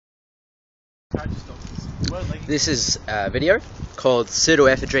This is a video called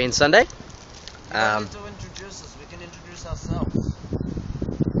Pseudoephedrine Sunday. You don't need to introduce us, we can introduce ourselves.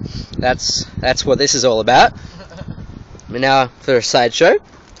 That's what this is all about. Now for a sideshow.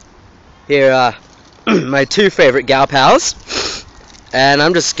 Here are my two favourite gal pals, and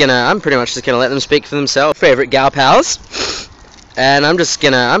I'm pretty much just gonna let them speak for themselves. Favorite gal pals, and I'm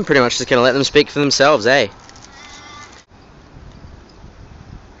pretty much just gonna let them speak for themselves, eh?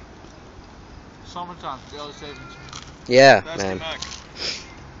 Summertime, early 70s. Yeah, That's man.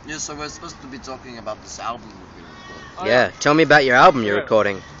 Yeah, so we're supposed to be talking about this album we've been recording. Oh, Yeah, tell me about your album you're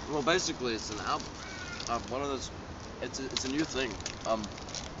recording. Well, basically, it's an album. One of those. It's a new thing.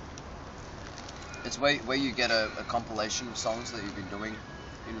 It's where you get a compilation of songs that you've been doing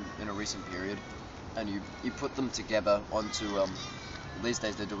in a recent period, and you put them together onto these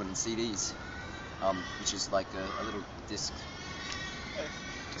days they do it in CDs, which is like a little disc.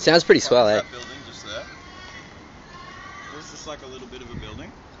 Sounds pretty swell, eh? That building just there. It was just like a little bit of a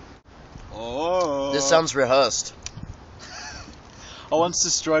building. Oh. This sounds rehearsed. I once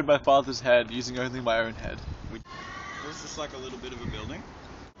destroyed my father's head using only my own head. It was just like a little bit of a building.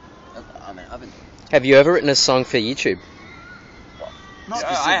 I mean, I've been. Have you ever written a song for YouTube? Not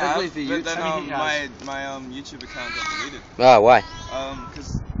Yeah, specifically I have, for but then YouTube. my YouTube account got deleted. Oh, why?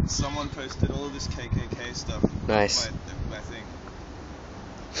 Because someone posted all of this KKK stuff. Nice. My thing.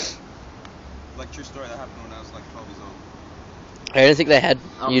 Like, true story, that happened when I was like 12 years old. I don't think they had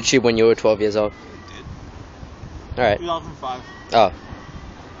YouTube when you were 12 years old. They did. Alright. 2005. Oh.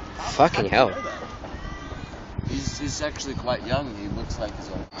 Fucking hell. You know that? He's actually quite young. He looks like he's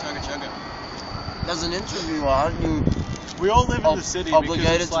old. Chugga chugga. As an interviewer, aren't you We all live in the city obligated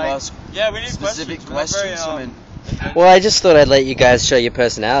because it's to like, ask yeah, we need specific questions. questions? I mean, Well, I just thought I'd let you guys show your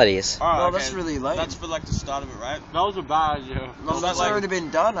personalities. Alright, well, that's really lame. That's for like the start of it, right? That was a bad idea. well, that's already been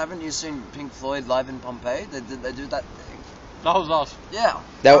done. Haven't you seen Pink Floyd live in Pompeii? They do that thing. That was us. Yeah.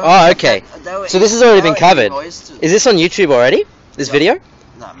 Oh, okay. So this has already been covered. Is this on YouTube already? This video?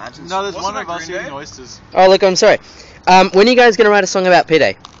 No, imagine. No, there's Wasn't one of that us Green Day? eating oysters. Oh, look, I'm sorry. When are you guys going to write a song about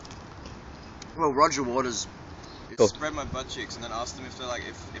P-Day? Well, Roger Waters. Cool. Spread my butt cheeks and then ask them if they're like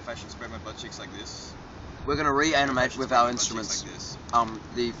if I should spread my butt cheeks like this. We're gonna reanimate with our instruments. Like this.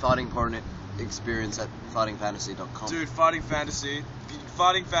 The farting porn experience at fartingfantasy.com. Dude, Farting Fantasy,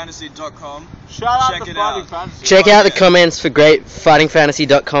 fartingfantasy.com. Shout out Check to it Fighting out. Fantasy. Check out the comments for great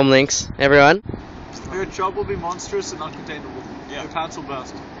fightingfantasy.com links, everyone. Your job will be monstrous and uncontainable. Yeah. Your pants will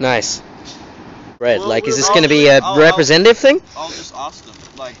burst. Nice. Red, Well, like, is this I'll going to do be it. a representative thing? I'll just ask them.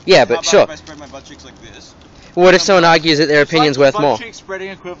 Like, Yeah, but how about sure. if I spread my butt cheeks like this? What if someone argues that their opinion's worth more? Butt cheek spreading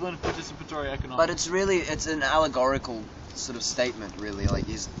equivalent of participatory economics. But it's an allegorical sort of statement, really. Like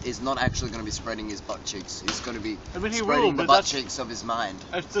he's not actually going to be spreading his butt cheeks. He's going to be I mean, he spreading will, the but butt that's- cheeks of his mind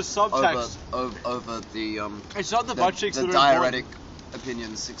it's the subtext. over the It's not the butt cheeks the that are diuretic important.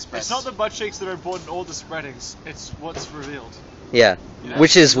 opinions expressed. It's not the butt cheeks that are important or the spreadings. It's what's revealed. Yeah. Yeah.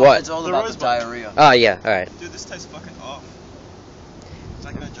 Which is It's what? all The about the rosebud. diarrhea. Oh, yeah, alright. Dude, this tastes fucking off. It's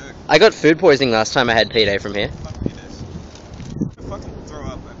like no joke. I got food poisoning last time I had P-Day from here. Fuck you, this. I fucking throw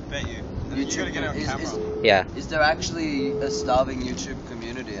up, I bet you. You YouTube gotta get it on camera. Yeah. Is there actually a starving YouTube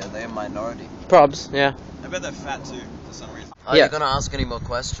community? Are they a minority? Probs, yeah. I bet they're fat too, for some reason. Are Yeah. you going to ask any more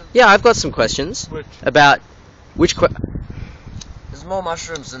questions? Yeah, I've got some questions. Which? About which There's more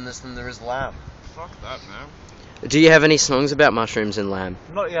mushrooms in this than there is lamb. Fuck that, man. do you have any songs about mushrooms and lamb?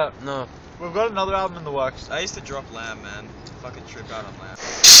 Not yet. No. We've got another album in the works. I used to drop lamb, man. Fucking trip out on lamb.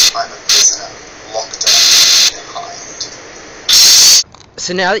 I'm a prisoner, locked up behind.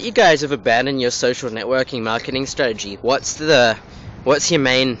 So now that you guys have abandoned your social networking marketing strategy, what's your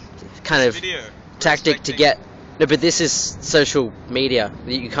main kind of Video. tactic to get? No, but this is social media.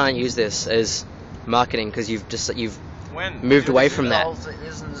 You can't use this as marketing because you've When? moved away from that.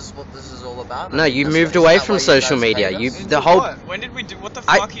 Isn't this what this is all about? No, you That's- moved isn't away that from why you social guys media. hate us? You Into the whole what? When did we do? What the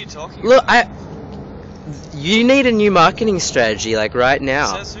I- fuck are you talking look. about? You need a new marketing strategy like right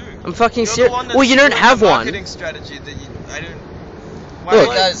now. Says who? I'm fucking You're the serious. one that's Well, you don't doing have the one. marketing strategy that you. I don't. Why Look,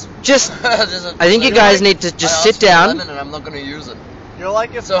 would- guys, Just, there's a- I think you I guys asked need to just for sit down. lemon and I'm not going to use it. You're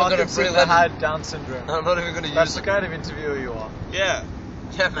like if So I'm gonna Parkinson free lemon. had Down syndrome. I'm not even going to That's use the it. kind of interviewer you are. Yeah.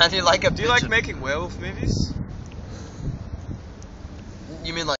 Yeah, man, you like a Do you like pigeon. making werewolf movies?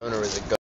 You mean like owner is a